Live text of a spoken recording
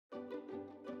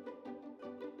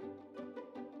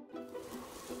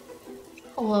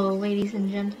Hello, ladies and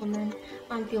gentlemen.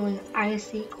 I'm feeling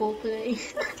icy cold today.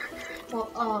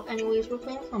 Anyways, we're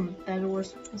playing some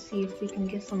Bedwars to see if we can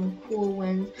get some cool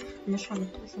wins. I'm just trying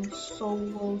to play some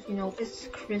solos. You know, it's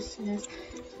Christmas.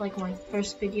 It's like my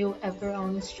first video ever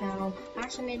on this channel. I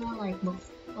actually made one like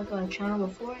a channel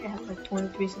before. It had like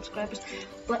 23 subscribers,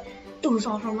 but it was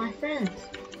all from my friends.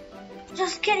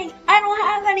 Just kidding. I don't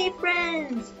have any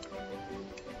friends.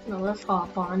 No, let's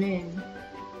hop on in.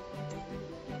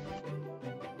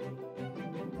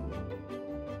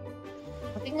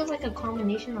 I think it's like a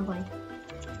combination of like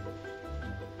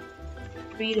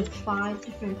 3 to 5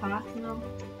 different packs, you know?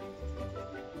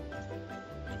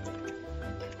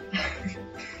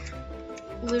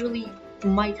 Literally,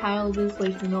 my title is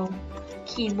like, you know,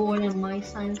 keyboard and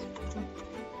mouse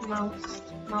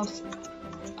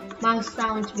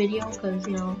sounds video, because,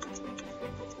 you know,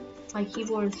 my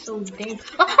keyboard is so dang.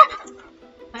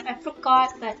 I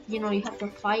forgot that, you know, you have to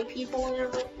fight people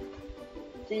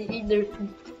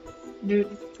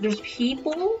there's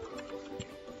people,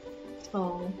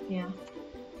 so yeah.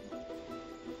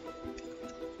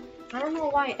 I don't know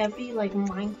why every like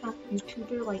Minecraft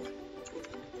YouTuber like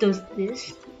does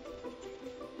this.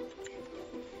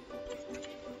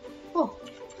 Oh.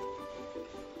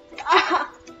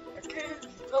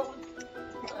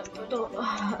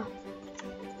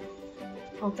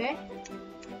 Okay.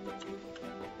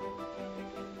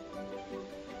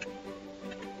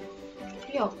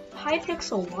 Yo,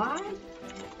 Hypixel, what?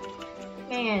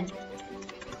 Man,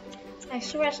 I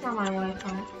swear it's not my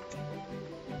Wi-Fi.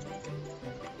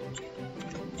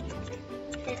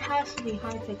 It has to be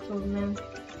Hypixel, man.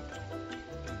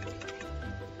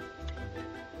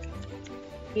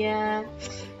 Yeah,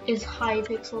 it's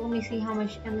Hypixel. Let me see how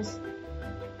much MS.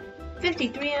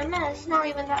 53 MS. Not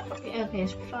even that. Okay,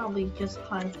 it's probably just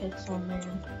Hypixel,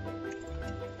 man.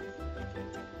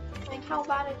 Like, how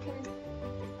bad it can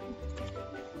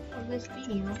this be,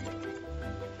 you know?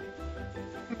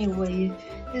 Anyway,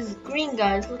 this green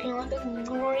guy is looking like a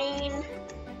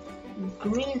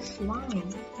green slime.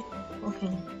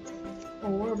 Okay.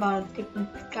 Well, we're about to take this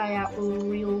guy out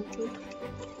real quick.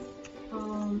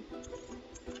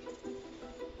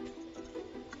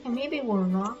 And maybe we're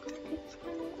not gonna take this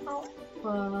guy out,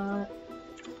 but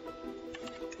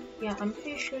yeah, I'm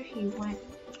pretty sure he went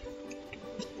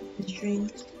to his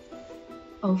dreams.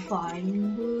 Oh,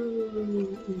 fine.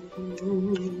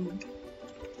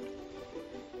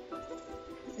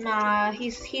 Nah,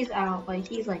 he's out. Like,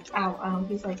 he's like out.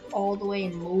 He's like all the way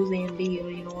in Mozambique,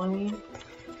 you know what I mean?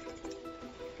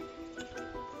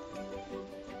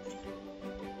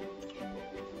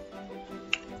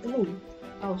 Ooh,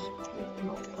 that was cool.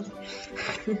 No, it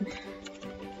wasn't.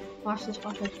 Watch this.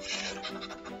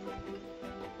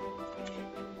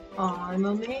 I'm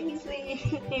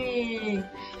amazing.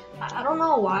 I don't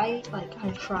know why, like,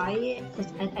 I try it,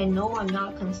 because I know I'm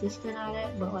not consistent at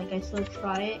it, but, like, I still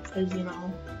try it, because, you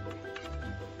know,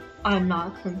 I'm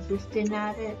not consistent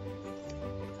at it,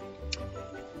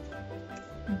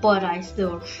 but I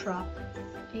still try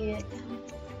it.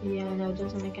 Yeah, no, it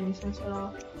doesn't make any sense at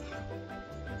all.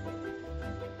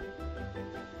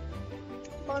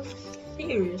 But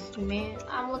seriously, man,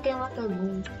 I'm looking like a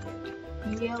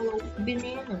yellow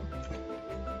banana.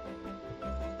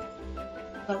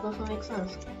 That doesn't make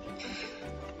sense.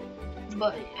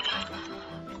 But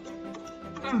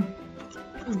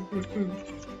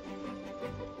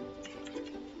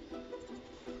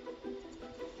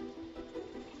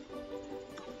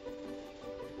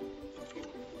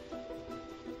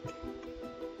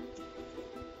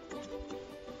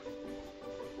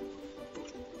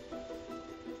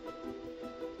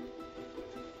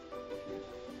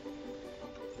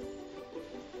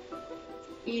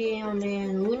yeah,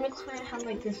 man, Luna Client had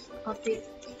like this update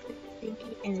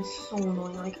thingy, and it's so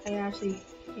annoying. Like, I actually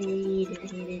hate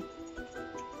it.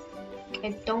 I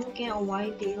don't get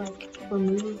why they like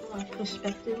remove like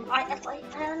perspective. I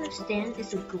understand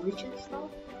it's a glitch and stuff,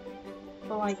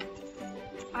 but like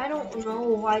I don't know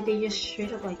why they just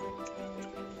straight up like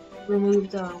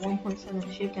removed the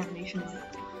 1.7 shift animation.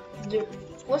 Like, there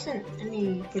wasn't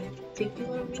any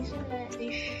particular reason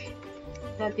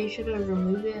that they should have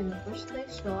removed it in the first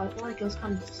place, so I feel like it was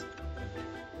kind of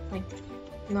like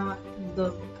not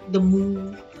the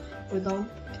move for them.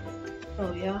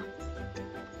 So yeah,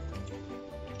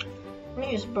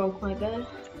 I just broke my bed.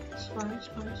 It's fine.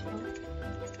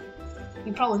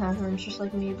 You probably have friends just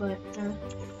like me, but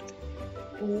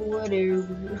whatever.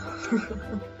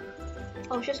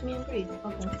 Oh, it's just me and Green.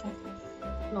 Okay.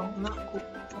 No, not cool.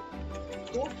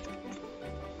 Cool.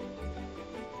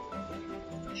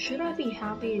 Should I be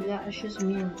happy that it's just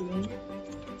me and Green?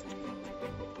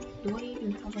 Do I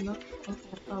even have enough? Okay,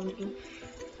 I probably do.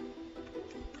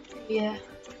 Yeah.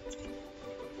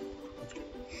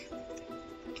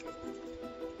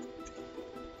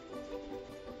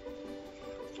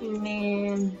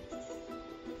 Man,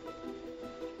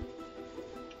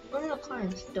 one of the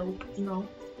clients dope, you know,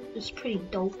 it's pretty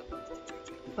dope,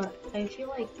 but I feel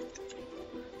like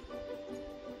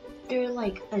they're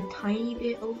like a tiny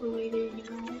bit overrated, you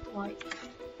know, like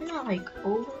they're not like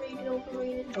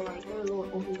overrated, but like they're a little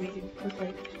overrated because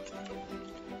like,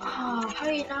 how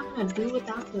are you not gonna do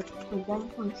without the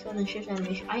 1.7 shift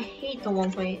animation? I hate the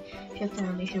 1.8 shift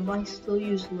animation, but I still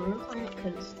use Lunar Client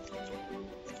because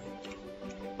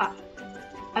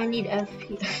I need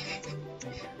FPS.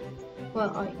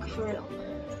 But like for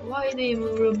why they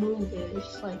remove it? It's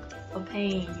just like a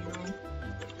pain, you know.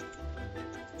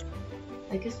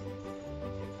 Like it's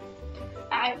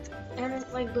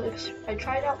I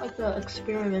tried out like the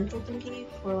experimental thingy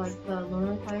for like the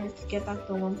Lunar Client to get back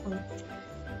the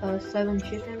 1.7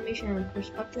 shift animation and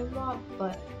perspective mod,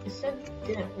 but it said it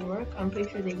didn't work. I'm pretty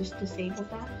sure they just disabled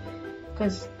that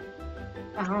because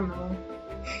I don't know.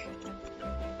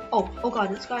 Oh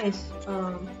god, this guy's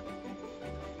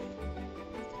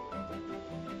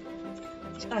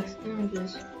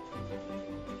images.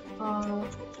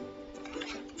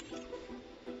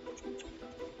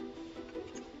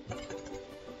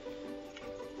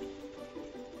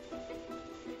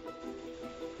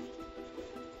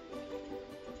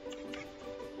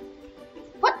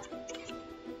 What?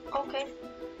 Okay.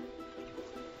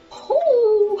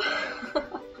 Oh.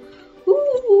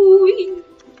 Ooh.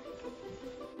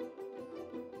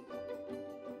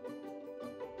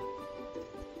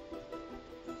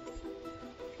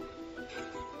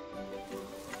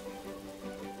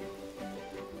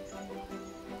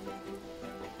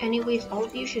 Anyways, all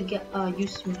of you should get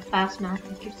use some fast math.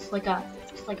 It's like a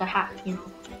hack, you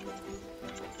know.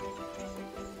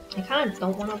 I kind of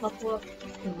don't want to level up.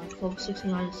 Like level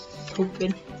 69 is so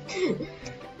good.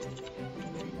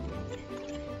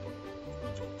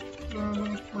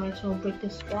 Alright, so I'll break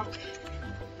this block.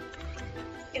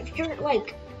 If you're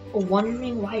like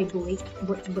wondering why I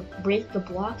break the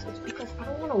blocks, it's because I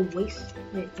don't want to waste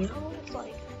it. You know, it's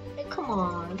like come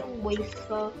on, don't waste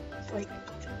stuff. It's like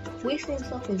wasting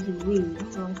stuff is rude,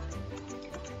 you know.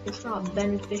 It's not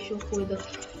beneficial for the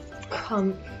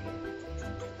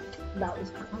that was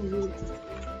kind of rude.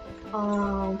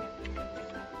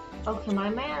 Okay, my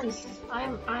man's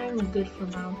I'm good for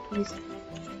now. He's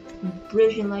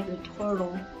bridging like a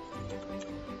turtle.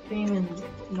 I didn't even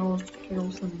know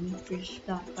turtles can bridge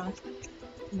that fast.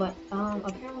 But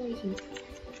apparently he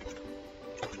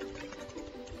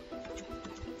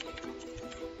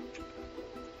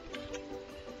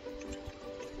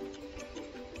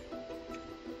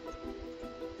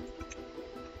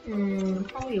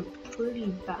probably a pretty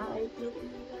bad idea to do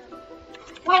that.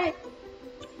 What?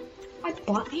 I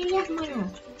bought Maniac Miner!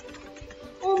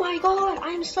 Oh my god,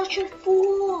 I'm such a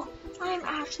fool! I'm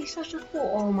actually such a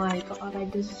fool! Oh my god, I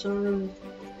don't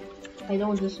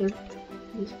deserve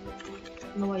this.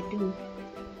 No, I do.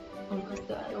 Oh my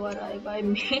god, why did I buy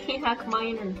Maniac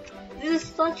Miner? This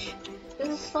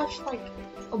is such like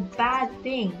a bad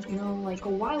thing, you know, like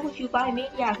why would you buy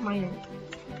Maniac Miner?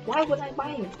 Why would I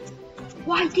buy it?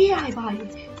 Why did I buy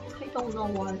it? I don't know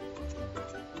why.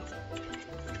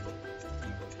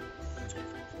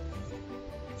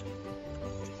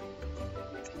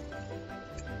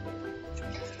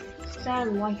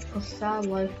 Sad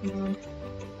life, man.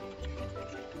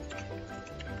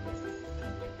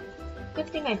 Good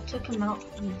thing I took him out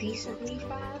decently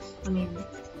fast. I mean,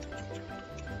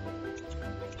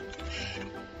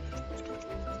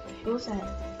 it was at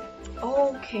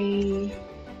okay.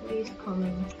 He's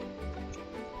coming.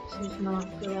 This is not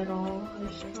good at all. I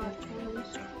just got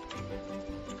hands.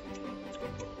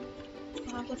 I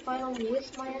have to fight him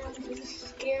with my hands. This is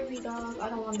scary, dog. I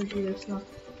don't want to do this. No,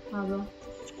 bro.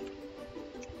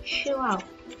 Chill out.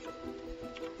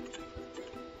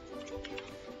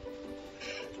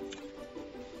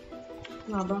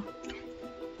 Nah, bro.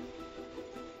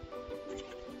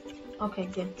 Okay,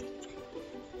 good.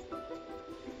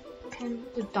 Can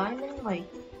the diamond, like...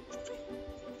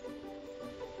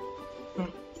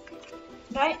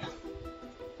 Right?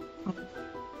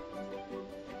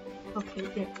 Okay,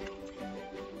 good.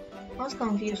 I was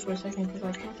confused for a second because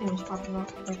like nothing was popping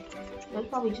up. Like, that's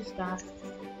probably just that.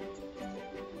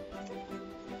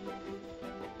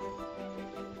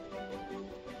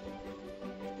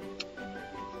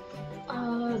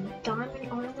 Diamond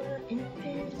armor,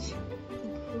 invis,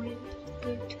 great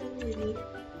utility.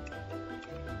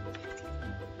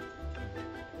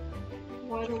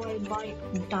 Why do I buy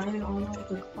diamond armor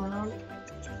with a clown?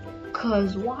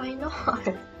 Cause why not?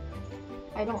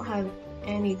 I don't have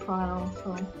any product,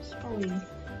 so it's probably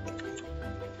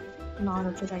not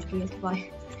a good idea to buy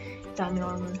diamond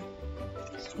armor.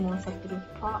 It's more effective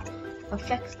with prop.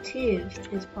 Effective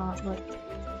is prop, but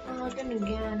then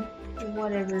again,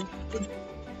 whatever.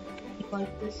 It's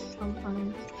like this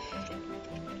sometimes.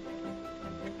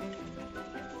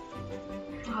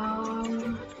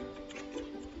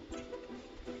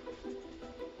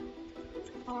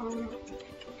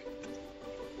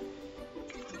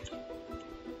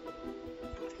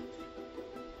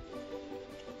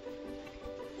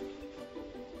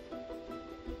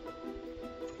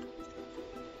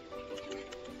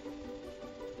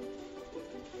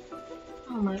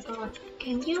 Oh my god,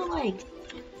 can you like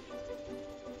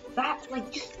that,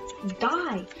 like just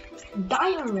die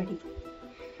already?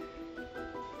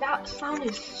 That sound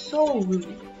is so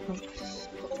rude, like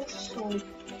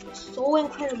so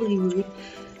incredibly rude.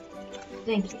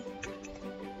 Thank you.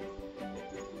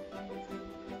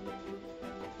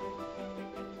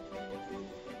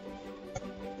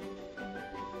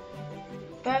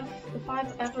 If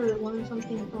I've ever learned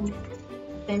something from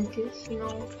dentists, you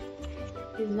know,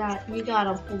 is that you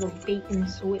gotta pull the bait and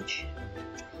switch.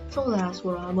 So that's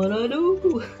what I'm gonna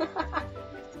do.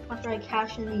 After I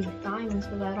cash in these diamonds,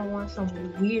 because I don't want some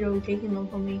weirdo taking them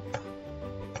from me.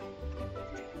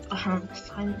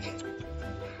 Silent.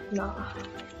 Nah.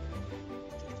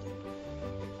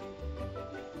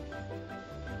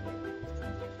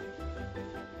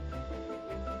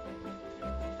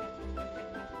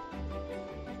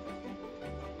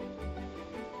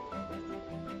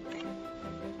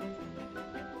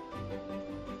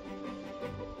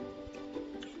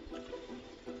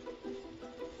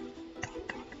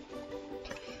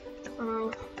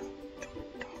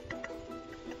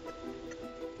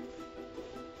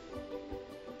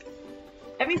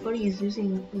 Everybody is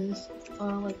using this,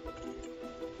 like,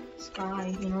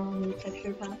 sky, you know, new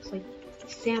texture packs. Like,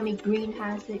 Sammy Green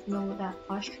has it, you know, that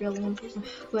Australian person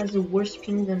who has the worst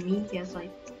ping than me. He has,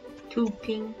 like, 2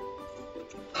 ping.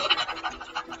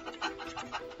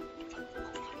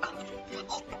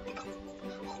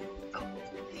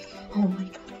 Oh my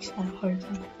god, he's had a hard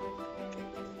time.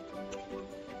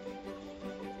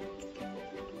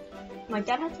 My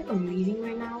dad has, like, a meeting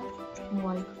right now. I'm,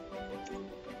 like,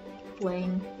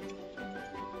 playing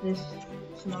this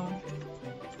snow.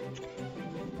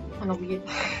 Kinda weird.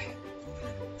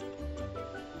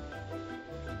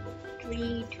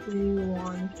 3, 2,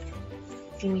 1.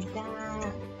 Give me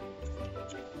that.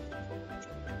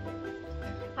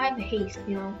 I have haste,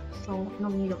 you know, so I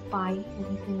don't need to buy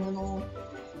anything at all.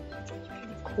 It's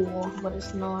pretty cool, but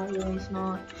it's not, really, it's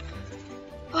not.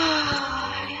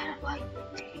 I had like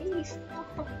haste.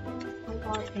 I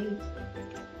got haste.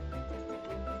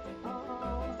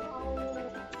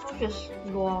 I'll just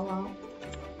go all out.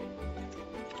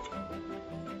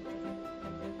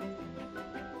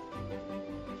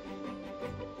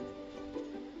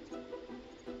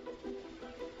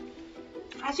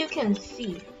 As you can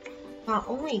see, not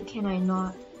only can I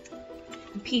not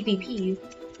PvP,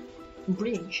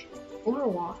 bridge, or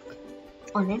walk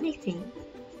on anything,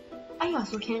 I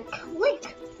also can't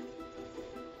click.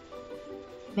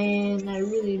 Man, I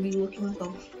really be looking like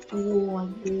a fool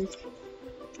like this.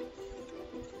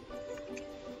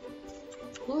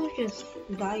 Who just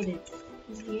died it?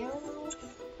 Yeah.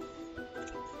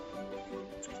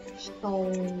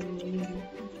 So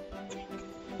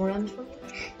run for me.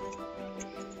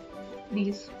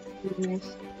 These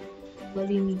fools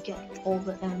letting me get all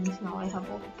the ends. Now I have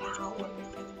all the power.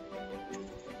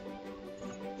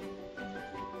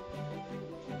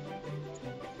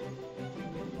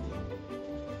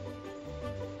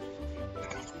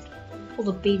 Pull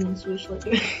the bait and switch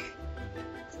later.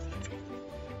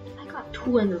 I got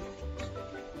 2 ender.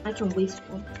 I can waste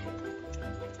one.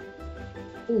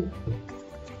 Ooh.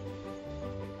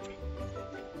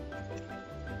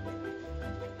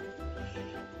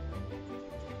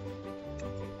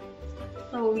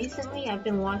 So recently I've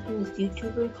been watching this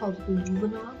YouTuber called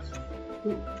Lenovo.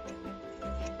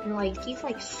 And like he's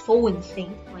like so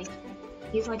insane. Like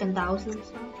he's like 1,000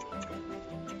 stuff.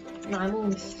 And I'm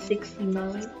only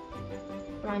 69.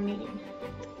 But I mean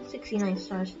 69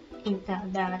 stars ain't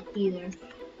that bad either.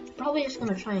 Probably just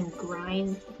gonna try and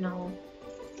grind, you know.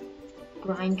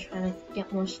 Trying to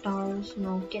get more stars, you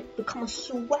know, become a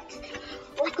sweat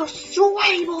like a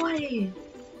sweaty boy.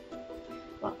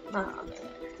 But nah, man.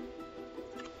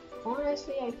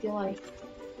 Honestly, I feel like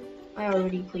I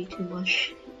already play too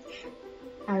much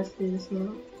as is, you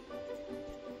know.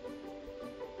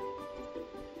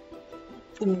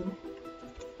 Boom.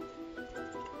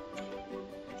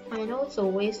 I know it's a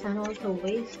waste.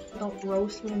 Don't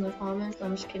roast me in the comments.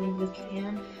 I'm just kidding. You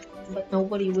can, but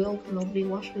nobody will, because nobody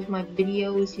watches my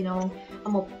videos, you know.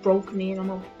 I'm a broke man, I'm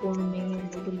a poor man,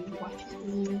 nobody watches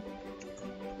me.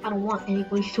 I don't want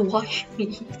anybody to watch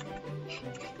me.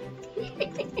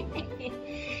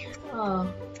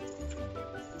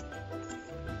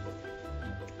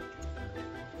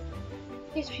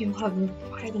 These people have been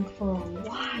fighting for a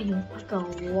while, like a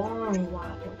long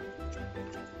while.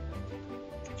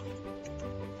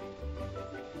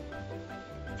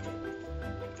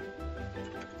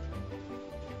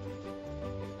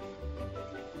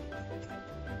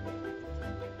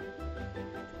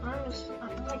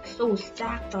 I'm like so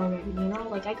stacked already, you know?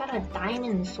 Like I got a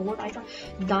diamond sword, I got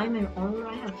diamond armor,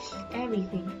 I have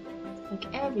everything.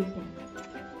 Like everything.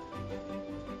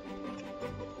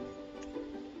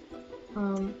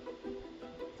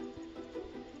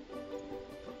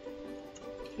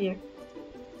 Here.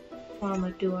 What I'm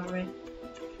gonna do already.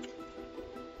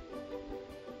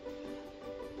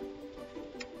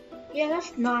 Yeah,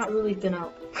 that's not really been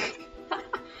out.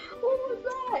 What was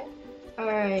that?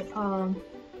 Alright,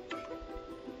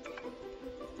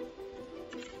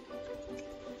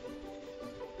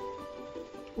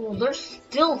 well, they're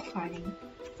still fighting.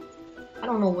 I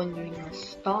don't know when they're gonna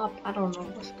stop. I don't know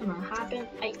what's gonna happen.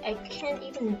 I can't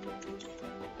even...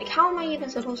 Like, how am I even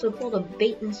supposed to pull the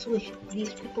bait and switch?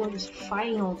 These people are just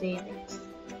fighting all day. Like,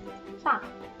 stop.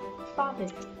 Stop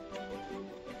it.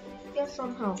 Get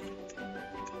some help.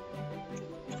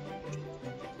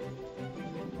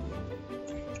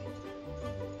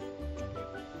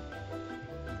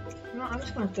 No, I'm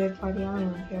just gonna third party. I don't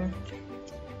even care.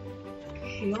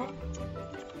 Jump.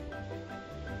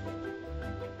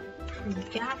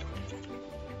 Gap.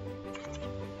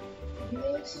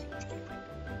 This.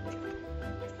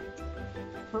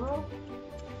 Pearl.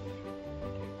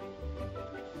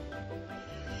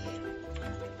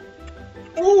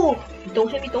 Oh!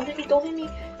 Don't hit me, don't hit me, don't hit me!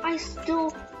 I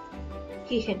still...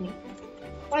 He hit me.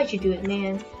 Why'd you do it,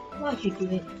 man? Why'd you do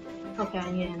it? Okay,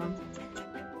 I need him.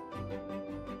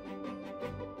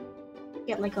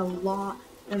 Get like a lot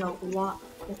of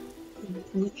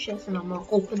loot chests, and I'm gonna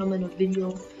open them in a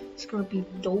video. It's gonna be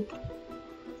dope.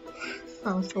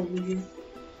 Sounds so weird.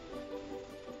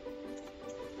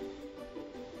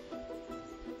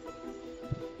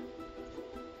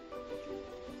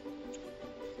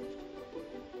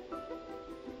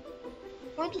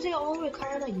 Why do they all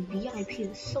require like VIP?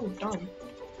 It's so dumb.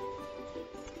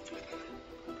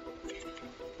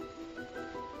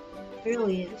 It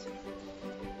really is.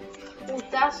 Well,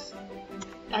 that's,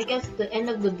 I guess, the end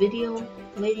of the video,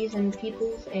 ladies and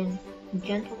peoples and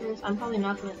gentlemen. I'm probably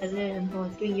not gonna edit it until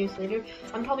like 3 years later.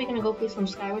 I'm probably gonna go play some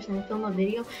Skywars and film a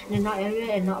video and then not edit it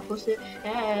and not post it.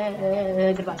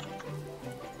 Goodbye.